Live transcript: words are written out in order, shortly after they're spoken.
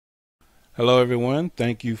Hello, everyone.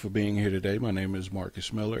 Thank you for being here today. My name is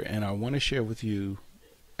Marcus Miller, and I want to share with you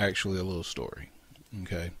actually a little story.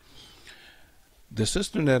 Okay. The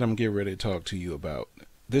system that I'm getting ready to talk to you about,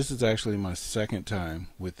 this is actually my second time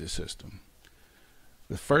with this system.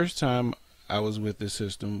 The first time I was with this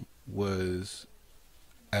system was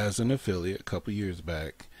as an affiliate a couple years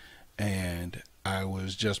back, and I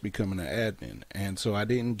was just becoming an admin. And so I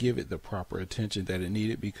didn't give it the proper attention that it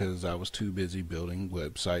needed because I was too busy building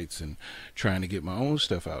websites and trying to get my own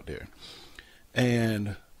stuff out there.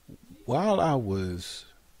 And while I was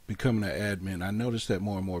becoming an admin, I noticed that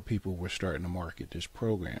more and more people were starting to market this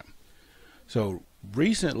program. So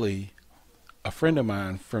recently, a friend of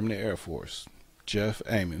mine from the Air Force, Jeff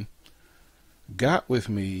Amon, got with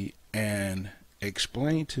me and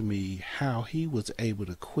explained to me how he was able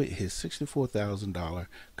to quit his $64,000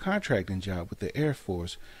 contracting job with the Air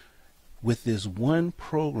Force with this one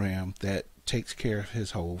program that takes care of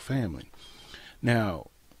his whole family. Now,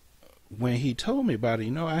 when he told me about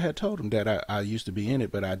it, I had told him that I used to be in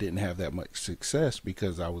it, but I didn't have that much success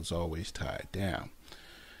because I was always tied down.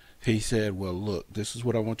 He said, well, look, this is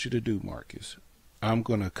what I want you to do, Marcus. I'm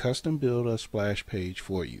going to custom build a splash page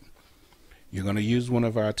for you. You're going to use one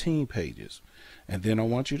of our team pages. And then I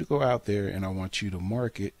want you to go out there and I want you to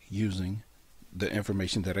market using the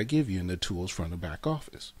information that I give you and the tools from the back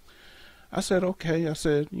office. I said, okay. I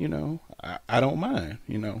said, I don't mind,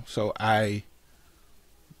 So I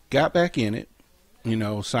got back in it,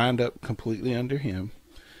 signed up completely under him.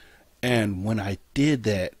 And when I did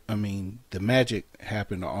that, the magic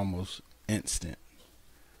happened almost instant.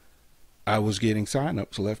 I was getting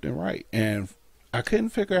signups left and right. And I couldn't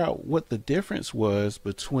figure out what the difference was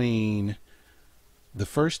between the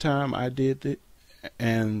first time I did it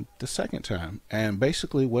and the second time. And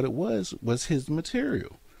basically what it was his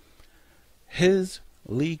material. His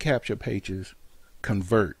lead capture pages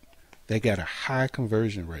convert. They got a high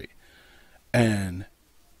conversion rate. And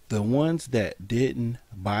the ones that didn't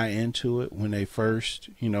buy into it when they first,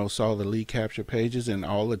 saw the lead capture pages and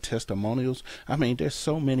all the testimonials, there's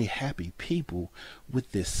so many happy people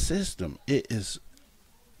with this system. It is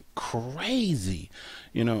crazy.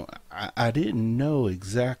 I didn't know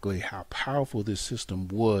exactly how powerful this system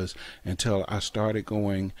was until I started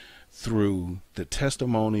going through the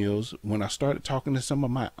testimonials. When I started talking to some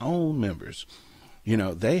of my own members,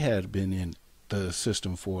 they had been in the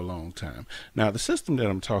system for a long time. Now, the system that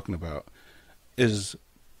I'm talking about is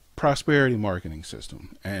prosperity marketing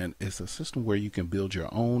system, and it's a system where you can build your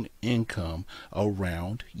own income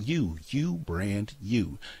around you brand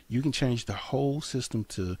you can change the whole system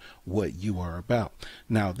to what you are about.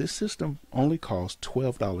 Now, this system only costs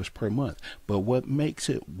 $12 per month, but what makes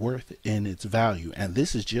it worth in its value, and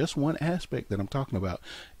this is just one aspect that I'm talking about,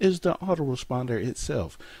 is the autoresponder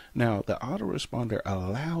itself. Now, the autoresponder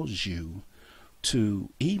allows you to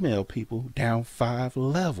email people down 5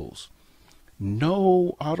 levels.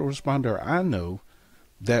 No autoresponder I know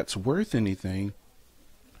that's worth anything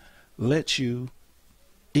lets you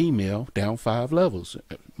email down 5 levels.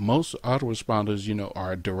 Most autoresponders,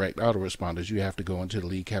 are direct autoresponders. You have to go into the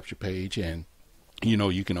lead capture page and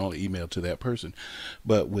you can only email to that person.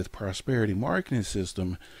 But with prosperity marketing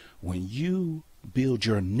system, when you build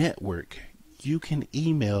your network, you can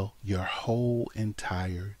email your whole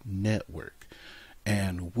entire network.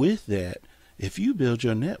 And with that, if you build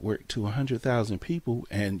your network to 100,000 people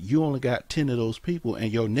and you only got 10 of those people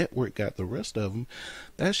and your network got the rest of them,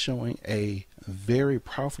 that's showing a very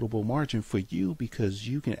profitable margin for you because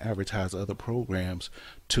you can advertise other programs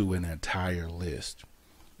to an entire list.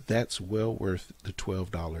 That's well worth the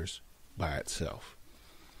 $12 by itself.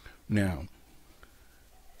 Now,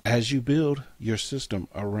 as you build your system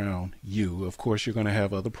around you, of course, you're going to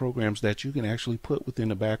have other programs that you can actually put within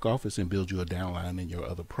the back office and build you a downline in your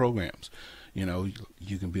other programs.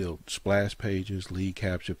 You can build splash pages, lead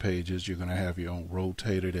capture pages. You're going to have your own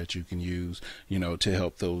rotator that you can use, to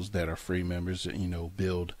help those that are free members,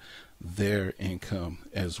 build their income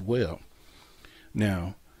as well.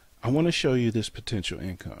 Now, I want to show you this potential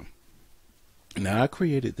income. Now, I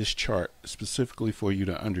created this chart specifically for you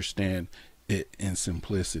to understand it in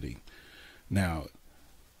simplicity. Now,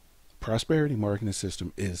 prosperity marketing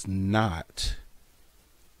system is not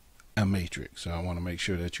a matrix. So I want to make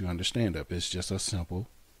sure that you understand that it's just a simple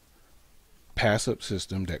passive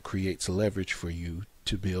system that creates leverage for you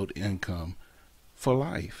to build income for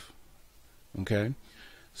life. Okay,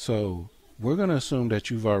 so we're going to assume that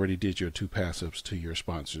you've already did your 2 passives to your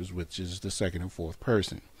sponsors, which is the second and fourth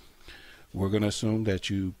person. We're going to assume that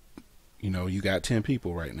you got 10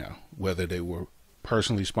 people right now, whether they were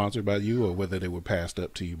personally sponsored by you or whether they were passed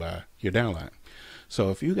up to you by your downline. So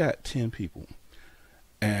if you got 10 people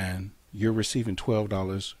and you're receiving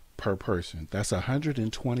 $12 per person. That's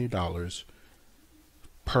 $120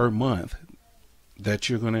 per month that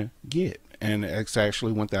you're going to get. And it's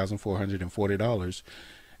actually $1,440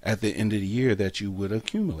 at the end of the year that you would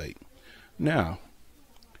accumulate. Now,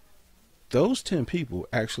 those 10 people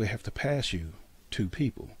actually have to pass you 2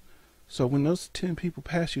 people. So when those 10 people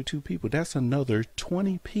pass you 2 people, that's another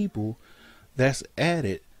 20 people that's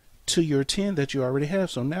added to your 10 that you already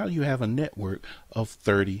have. So now you have a network of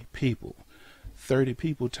 30 people. 30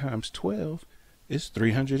 people times 12 is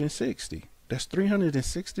 360. That's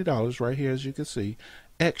 $360 right here, as you can see,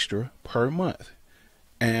 extra per month.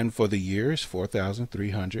 And for the year is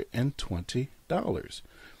 $4,320.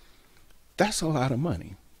 That's a lot of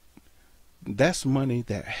money. That's money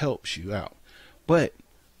that helps you out. But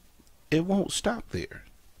it won't stop there,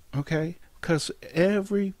 okay? Because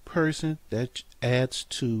every person that adds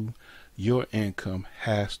to your income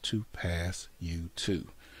has to pass you too.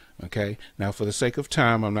 Okay, now for the sake of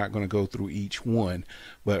time, I'm not going to go through each one,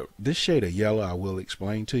 but this shade of yellow I will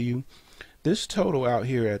explain to you. This total out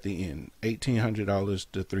here at the end, $1,800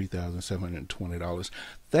 to $3,720,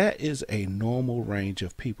 that is a normal range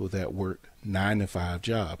of people that work 9 to 5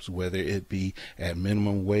 jobs, whether it be at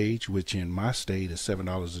minimum wage, which in my state is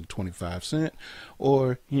 $7.25,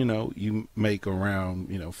 or, you make around,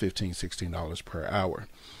 $15, $16 per hour.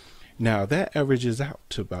 Now that averages out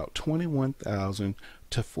to about $21,000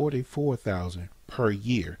 to $44,000 per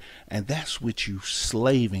year, and that's with you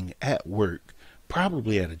slaving at work,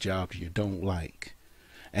 probably at a job you don't like.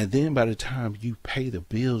 And then by the time you pay the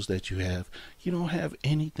bills that you don't have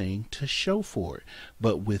anything to show for it.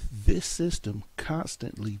 But with this system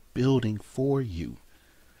constantly building for you,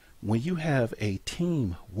 when you have a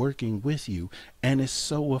team working with you and it's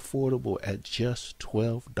so affordable at just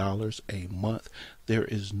 $12 a month, there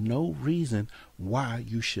is no reason why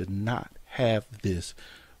you should not have this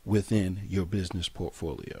within your business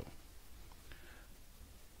portfolio.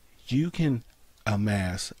 You can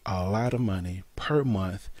amass a lot of money per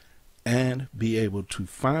month and be able to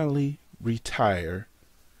finally retire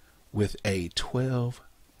with a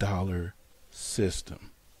 $12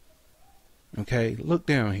 system. Okay, look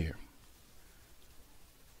down here.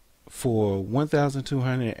 For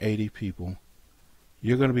 1,280 people,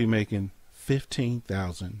 you're going to be making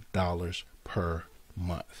 $15,000 per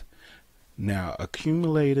month. Now,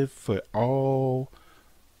 accumulated for all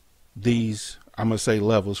these, I'm going to say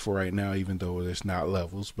levels for right now, even though it's not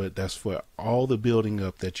levels, but that's for all the building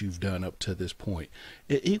up that you've done up to this point.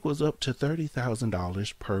 It equals up to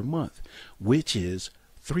 $30,000 per month, which is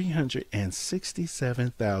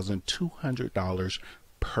 $367,200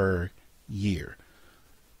 per year.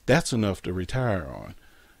 That's enough to retire on.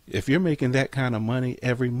 If you're making that kind of money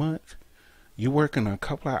every month, you're working a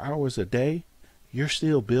couple of hours a day, you're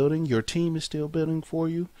still building, your team is still building for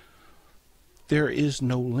you, there is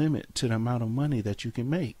no limit to the amount of money that you can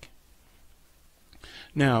make.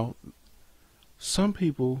 Now, some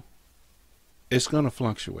people, it's going to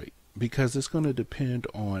fluctuate, because it's going to depend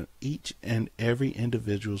on each and every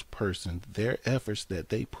individual's person, their efforts that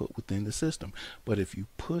they put within the system. But if you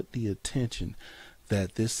put the attention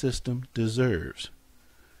that this system deserves,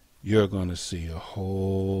 you're going to see a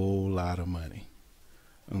whole lot of money.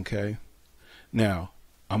 Okay? Now,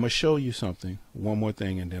 I'm going to show you something, one more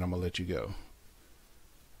thing, and then I'm going to let you go.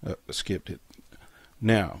 Skipped it.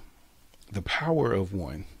 Now, the power of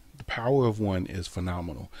one. The power of one is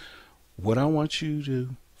phenomenal. What I want you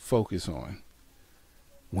to focus on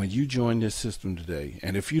when you join this system today,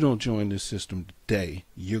 and if you don't join this system today,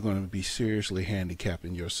 you're going to be seriously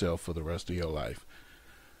handicapping yourself for the rest of your life.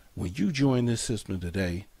 When you join this system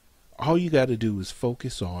today, all you got to do is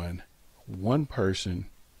focus on one person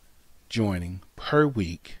joining per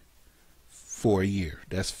week for a year.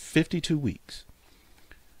 That's 52 weeks.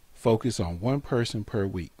 Focus on one person per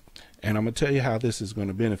week. And I'm going to tell you how this is going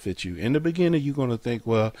to benefit you. In the beginning, you're going to think,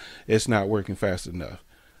 well, it's not working fast enough.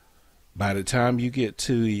 By the time you get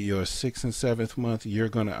to your 6th and 7th month, you're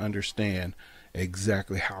going to understand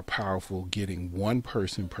exactly how powerful getting one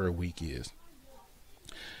person per week is.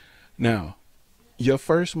 Now, your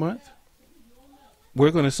first month,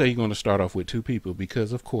 we're going to say you're going to start off with 2 people,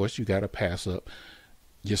 because, of course, you got to pass up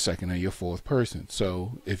your second and your fourth person.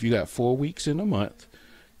 So if you got 4 weeks in a month,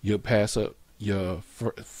 you'll pass up your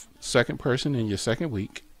second person in your second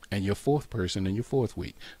week and your fourth person in your fourth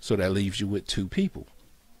week. So that leaves you with 2 people.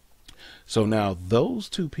 So now those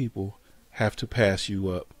 2 people have to pass you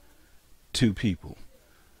up 2 people.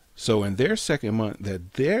 So in their second month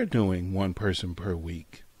that they're doing one person per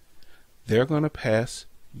week, they're going to pass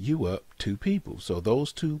you up 2 people. So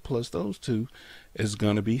those 2 plus those 2 is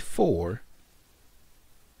going to be 4.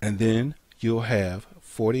 And then you'll have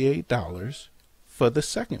 $48 for the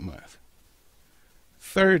second month.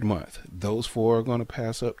 Third month, those 4 are going to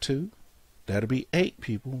pass up too. That'll be 8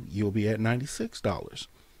 people. You'll be at $96.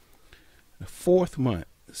 The fourth month,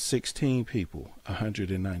 16 people,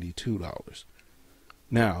 $192.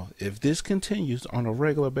 Now, if this continues on a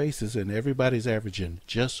regular basis and everybody's averaging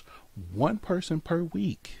just 1 person per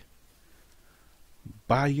week,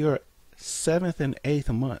 by your 7th and 8th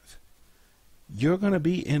month, you're going to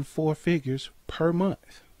be in 4 figures per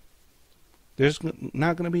month. There's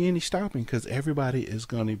not going to be any stopping because everybody is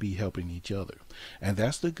going to be helping each other. And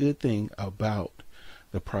that's the good thing about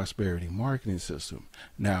the prosperity marketing system.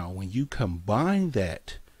 Now, when you combine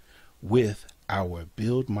that with our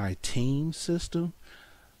Build My Team system,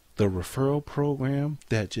 the referral program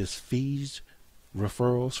that just feeds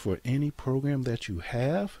referrals for any program that you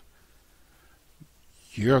have,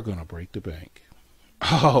 you're going to break the bank.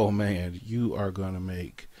 Oh man, you are going to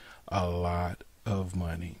make a lot of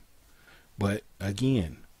money. But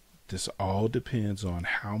again, this all depends on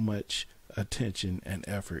how much attention and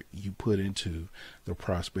effort you put into the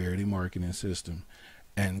prosperity marketing system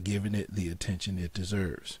and giving it the attention it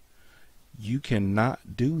deserves. You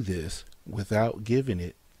cannot do this without giving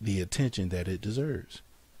it the attention that it deserves.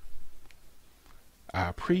 I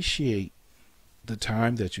appreciate the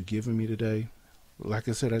time that you've given me today. Like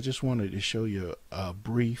I said, I just wanted to show you a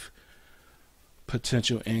brief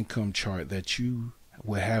potential income chart that you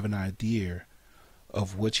will have an idea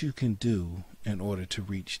of what you can do in order to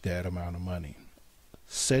reach that amount of money.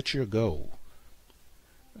 Set your goal.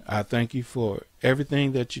 I thank you for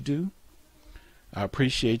everything that you do. I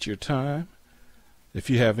appreciate your time. If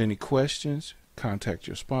you have any questions, contact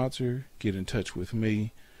your sponsor, get in touch with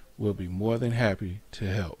me. We'll be more than happy to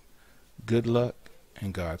help. Good luck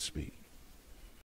and Godspeed.